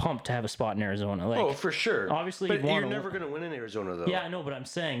is pumped to have a spot in Arizona. Like, Oh, for sure. obviously but you'd you're wanna- never gonna win in Arizona, though. yeah, I know, but I'm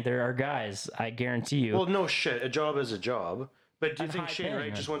saying there are guys, I guarantee you. Well, no shit. A job is a job. But do you And think high Shane paying, Wright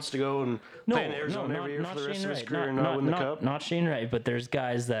man. just wants to go and play in Arizona every year for the rest of his career and not win the cup? Not Shane Wright, but there's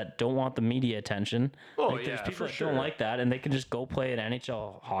guys that don't want the media attention. Oh, like, there's yeah, people for that sure. don't like that, and they can just go play at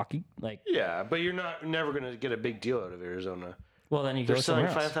NHL hockey. Like, Yeah, but you're never gonna get a big deal out of Arizona. well, then you go They're selling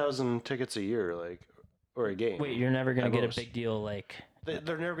somewhere else. 5,000 tickets a year, like, or a game. Wait, you're never gonna at get most. a big deal like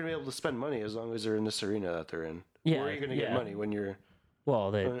they're never going to be able to spend money as long as they're in this arena that they're in. Yeah, Where are you going to get yeah. money when you're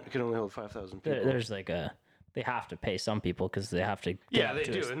Well, it can only hold 5,000 people? there's like they have to pay some people because they have to. Yeah, get they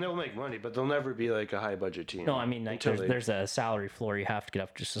to do, and they'll make money, but they'll never be like a high budget team. No, I mean like until there's a salary floor you have to get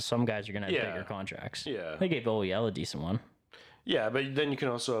up to. So some guys are gonna have Yeah. bigger contracts. Yeah. They gave OEL a decent one. Yeah, but then you can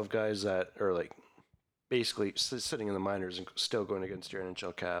also have guys that are like basically sitting in the minors and still going against your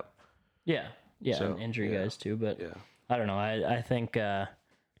NHL cap. Yeah, yeah, So, and injury yeah. guys too. But Yeah. I don't know. I think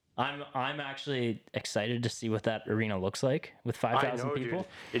I'm actually excited to see what that arena looks like with 5,000 I know, people.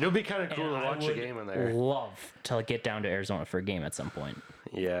 dude. It'll be kind of cool And to I watch a would game in there. Love to get down to Arizona for a game at some point.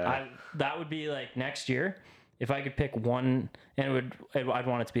 Yeah. That would be like next year. If I could pick one, and I'd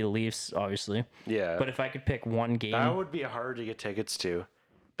want it to be the Leafs, obviously. Yeah. But if I could pick one game, That would be hard to get tickets to.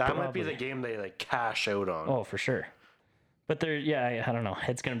 That might be the game they like cash out on. oh, for sure. But I don't know.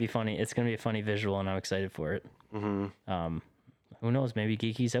 It's gonna be funny. It's gonna be a funny visual, and I'm excited for it. Mm-hmm. Who knows? Maybe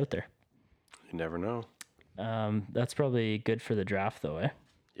Geeky's out there. You never know. That's probably good for the draft, though, eh?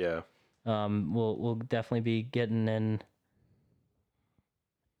 Yeah. We'll definitely be getting in.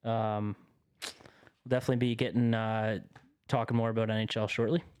 Definitely be getting talking more about NHL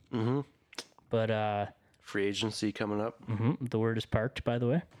shortly. Mm-hmm. But Free agency coming up. the word is parked, by the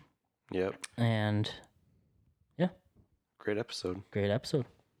way. Yep. And yeah, Great episode. great episode.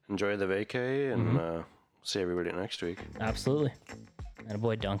 Enjoy the vacay, and see everybody next week. Absolutely. And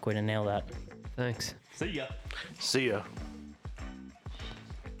boy, Dunk, way to nail that. Thanks. See ya. See ya.